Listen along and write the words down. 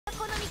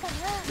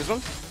This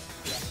one?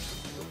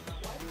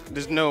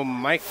 There's no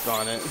mic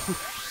on it.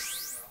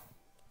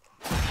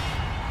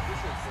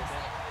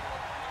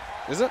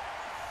 Is it?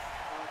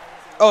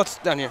 Oh, it's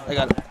down here. I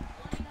got it.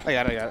 I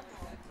got it.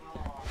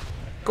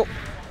 Cool.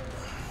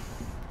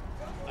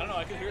 I don't know.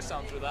 I could hear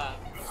sound through that.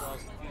 So I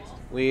was confused.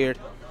 Weird.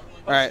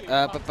 All right.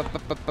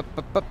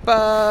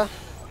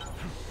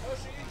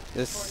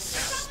 This.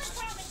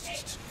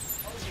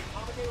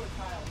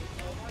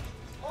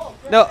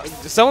 No,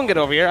 someone get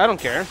over here. I don't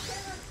care.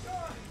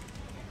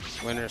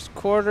 Winner's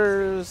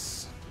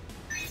quarters.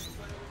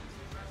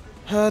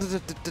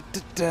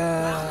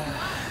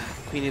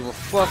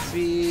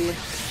 QueenEvilFluffy.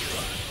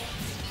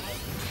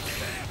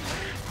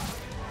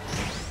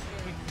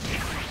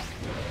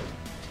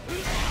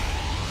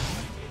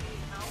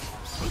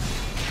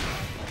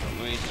 Let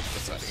me get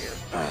this out of here.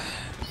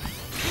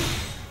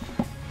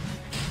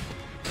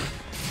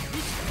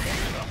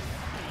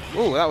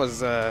 Ooh, that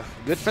was a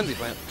good frenzy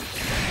plant.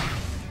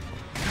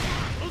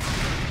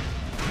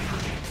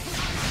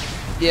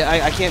 Yeah,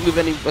 I can't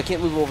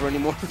move over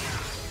anymore.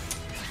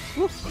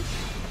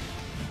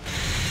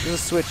 There's a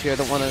switch here. I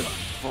don't want to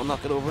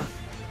knock it over.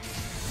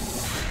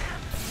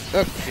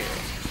 Okay.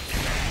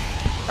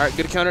 All right,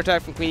 good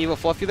counterattack from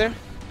QueenEvilFluffy there.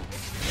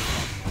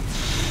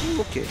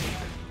 Okay.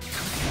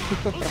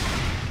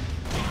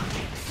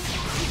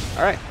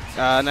 All right,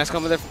 nice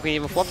combo there from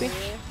QueenEvilFluffy.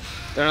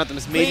 They're not the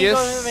Mismagius.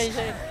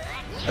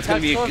 That's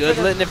gonna be a good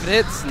lit if it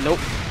hits. Nope.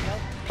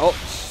 Oh,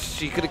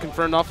 she could have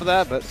confirmed off of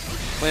that, but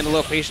playing a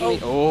little patiently.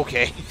 Oh.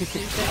 Okay.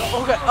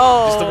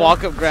 Oh. Just a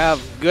walk-up grab.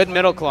 Good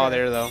middle claw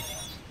there, though.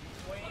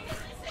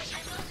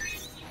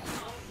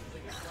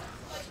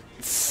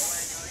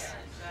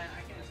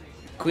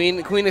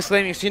 Queen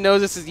exclaiming, she knows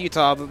this is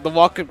Utah. The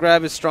walk-up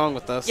grab is strong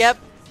with us. Yep.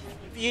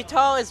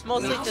 Utah is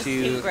mostly Need just to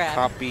team grab.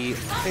 copy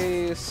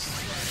paste.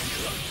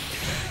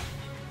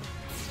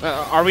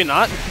 Are we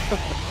not?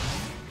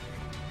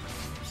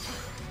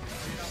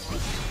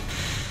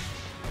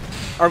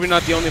 Are we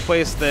not the only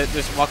place that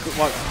just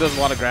does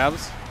a lot of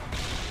grabs?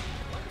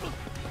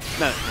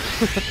 No.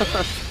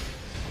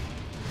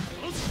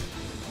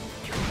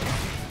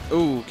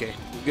 Ooh, okay.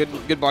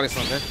 Good body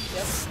slam there.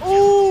 Yep.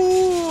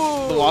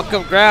 Ooh! The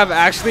walk-up grab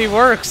actually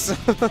works.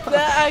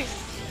 Grabbing.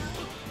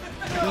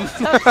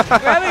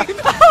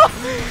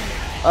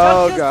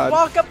 Oh just god.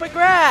 Walk up and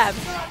grab.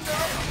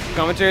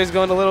 Commentary's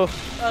going a little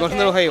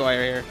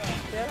haywire here.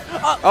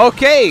 Yeah.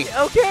 Okay.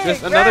 Okay.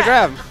 Just another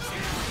grab.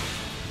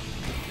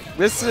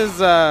 This is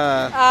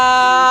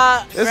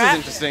this is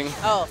interesting.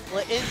 Oh,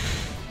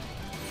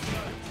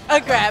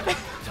 a grab.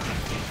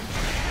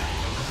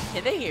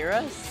 Can they hear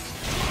us?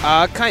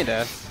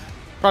 Kinda.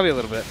 Probably a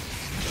little bit.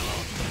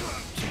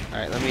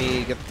 Alright, let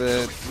me get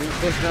the ring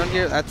push down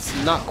here. That's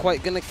not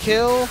quite gonna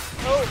kill.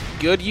 Oh.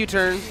 Good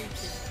U-turn.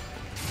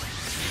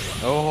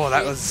 Oh,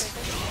 that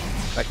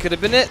could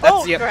have been it.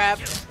 That's, yep. Grab.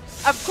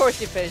 Of course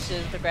he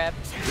finishes the grab.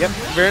 Yep,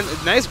 very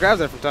nice grabs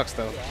there from Tux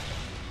though. Yeah.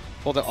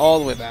 Hold it all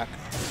the way back.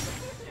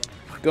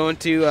 Going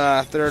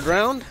to third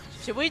round.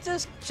 Should we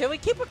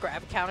keep a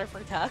grab counter for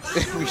Tux?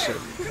 We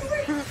should.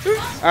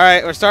 All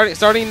right, we're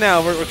starting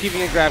now. We're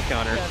keeping a grab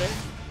counter.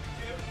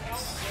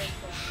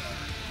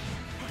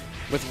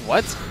 With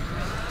what?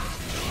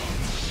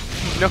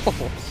 No.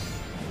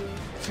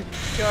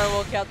 Sure,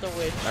 we'll count the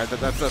win. All right,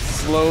 that's a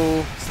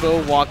slow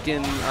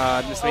walk-in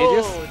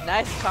Mismagius. Oh,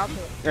 nice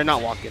combo. Or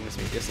not walk-in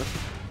Mismagius.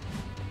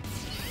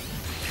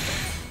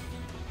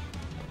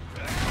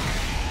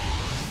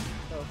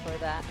 Go for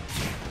that.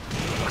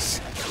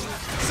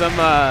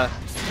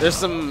 There's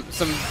some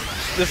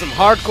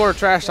hardcore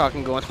trash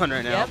talking going on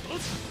right now. Yep.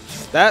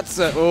 That's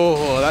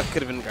oh, that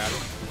could have been grabbed.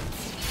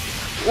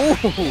 Ooh,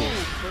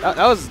 that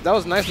was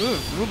nice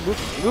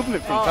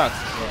movement from Tux.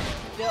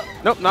 Yep.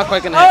 Nope, not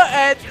quite gonna Oh,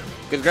 hit. and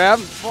Good grab.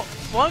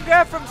 one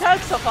grab from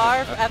Tux so far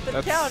at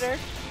the counter.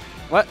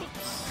 What?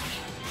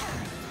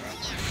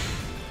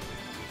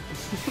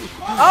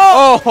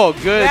 Oh,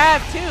 good.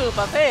 Grab two,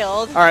 but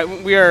failed. All right,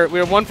 we are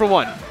 1 for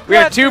 1. We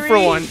are 2 for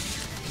 1. 2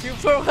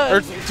 for 1.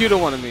 Or 2 to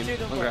 1, I mean. 2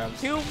 to 1. Grab.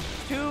 Two.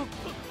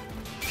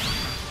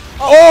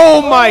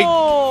 Oh my!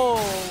 Oh,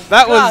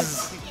 That gosh.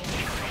 was.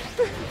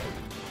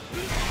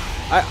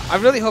 I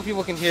really hope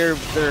people can hear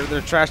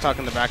their trash talk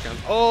in the background.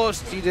 Oh,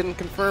 she didn't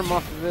confirm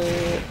off of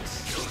it.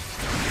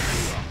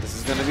 This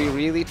is gonna be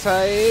really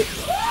tight.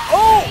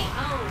 Oh!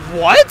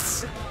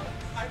 What?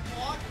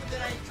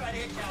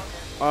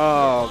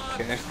 Oh,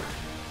 okay.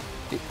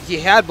 He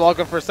had block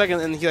up for a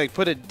second and he like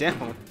put it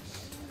down.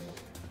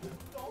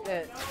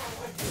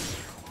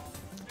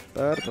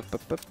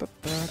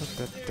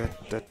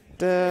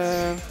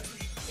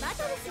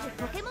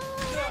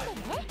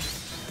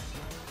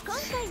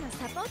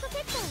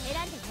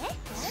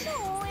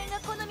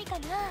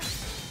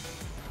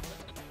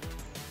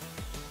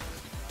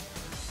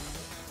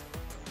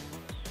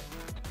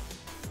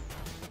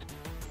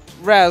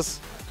 Raz,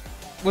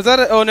 was that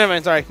a? Oh, never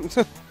mind. Sorry.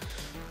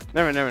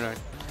 never mind.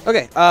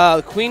 Okay.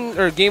 Queen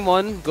or game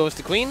 1 goes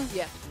to Queen.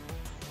 Yeah.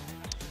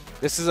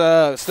 This is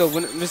still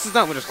this is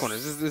not winners corner.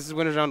 This is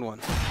winners round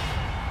 1.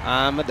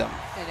 I'm a dumb.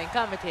 And then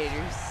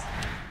commentators.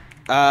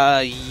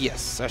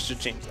 Yes, I should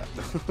change that.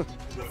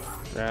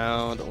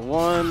 Round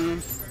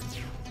 1.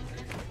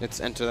 Let's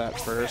enter that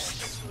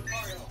first.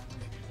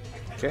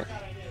 Okay.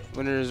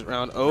 Winners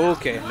round.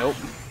 Okay, nope.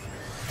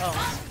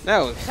 Oh.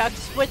 No. Tuck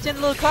switching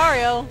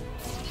Lucario.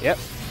 Yep.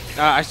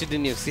 I actually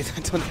didn't even see that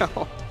until now.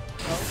 Oh.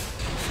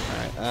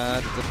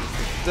 Alright,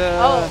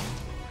 Oh.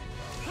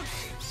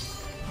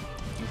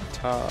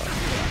 Utah.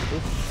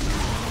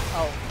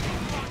 Oh.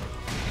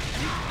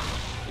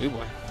 Ooh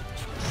boy.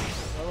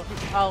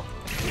 Oh.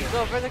 You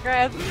go for the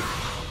grab.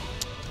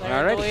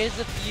 There goes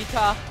the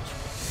Utah.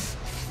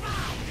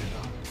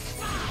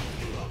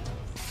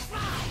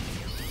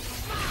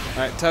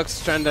 Alright,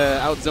 Tuck's trying to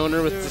outzone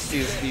her with just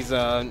these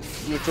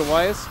neutral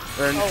Ys.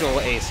 Or neutral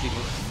A, excuse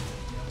me.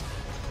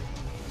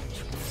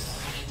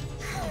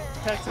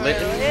 Tuck's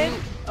in.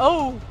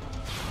 Oh!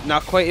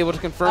 Not quite able to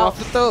confirm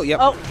off it though. Yep.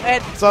 Oh,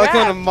 and saw it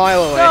going a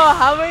mile away. So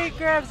how many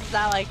grabs is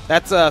that like?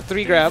 That's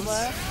 3 grabs.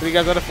 3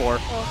 grabs out of 4.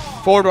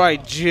 Oh.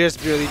 Decidueye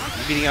just barely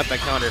beating out that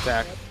counter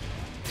attack.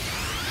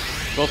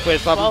 Both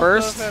players pop and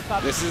burst.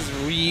 This is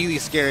really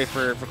scary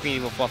for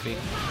QueenEvilFluffy.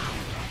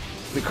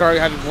 Lucario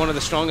having one of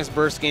the strongest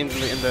burst games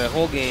in the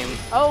whole game.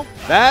 Oh.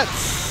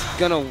 That's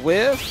gonna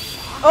whiff.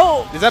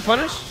 Oh. Is that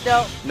punish?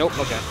 No. Nope.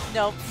 Okay.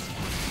 Nope.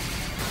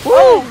 Woo!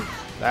 Oh.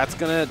 That's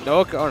gonna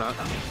or not.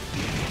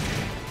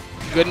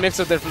 Good mix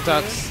up there from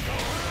Tux.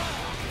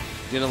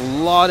 Doing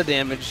a lot of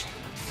damage.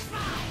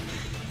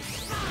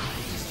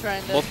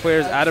 Both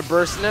players out of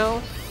burst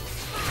now.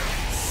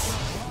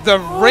 The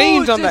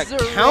range on that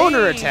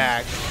counter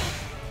attack.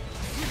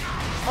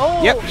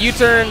 Oh. Yep,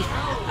 U-turn.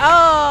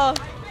 Oh.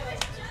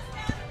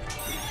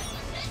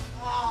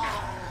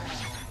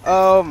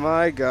 Oh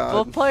my god.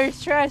 Both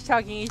players trash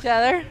talking each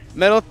other.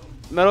 Metal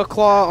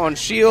Claw on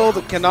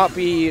shield cannot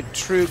be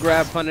true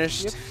grab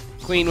punished. Yep.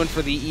 Queen went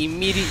for the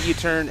immediate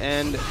U-turn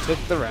and took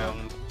the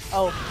round.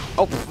 Oh.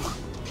 Oh.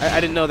 I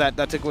didn't know that.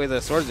 That took away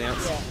the sword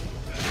dance. Yeah.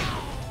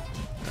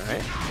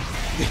 Alright.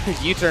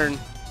 U-turn.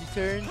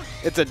 U-turn.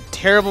 It's a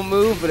terrible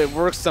move, but it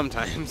works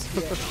sometimes.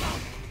 Yeah.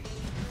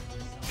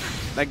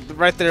 Like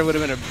right there would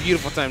have been a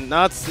beautiful time.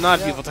 No, it's not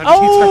a beautiful time to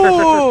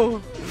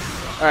U-turn.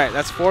 Alright,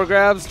 that's 4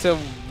 grabs to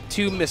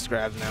 2 missed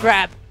grabs now.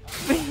 Grab.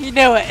 You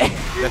know it.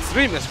 That's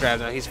 3 missed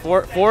grabs now. He's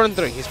 4 and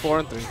 3. He's 4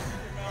 and 3.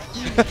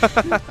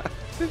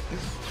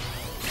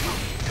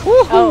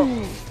 Oh.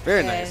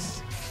 Very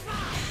nice.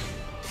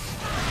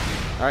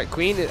 Alright,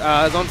 Queen is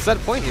on set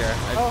point here.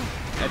 I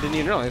didn't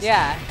even realize.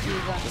 Yeah.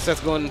 The set's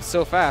going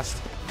so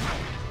fast.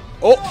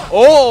 Oh!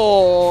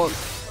 Oh!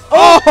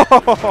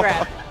 Oh!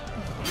 Grab.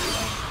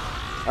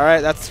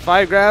 Alright, that's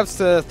 5 grabs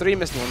to 3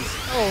 missed ones.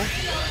 Oh.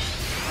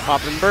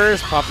 Pop and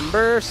burst, pop and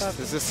burst.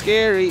 This is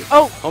scary.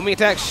 Oh! Homing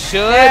attack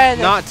should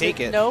not take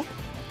it. Nope.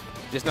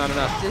 Just not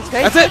enough. Just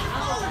That's it!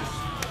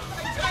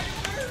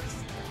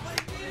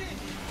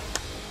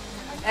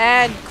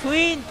 And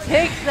Queen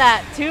takes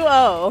that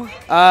 2-0.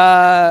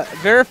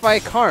 Verify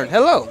Karn.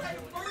 Hello.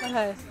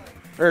 Okay.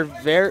 Or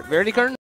Verity Karn?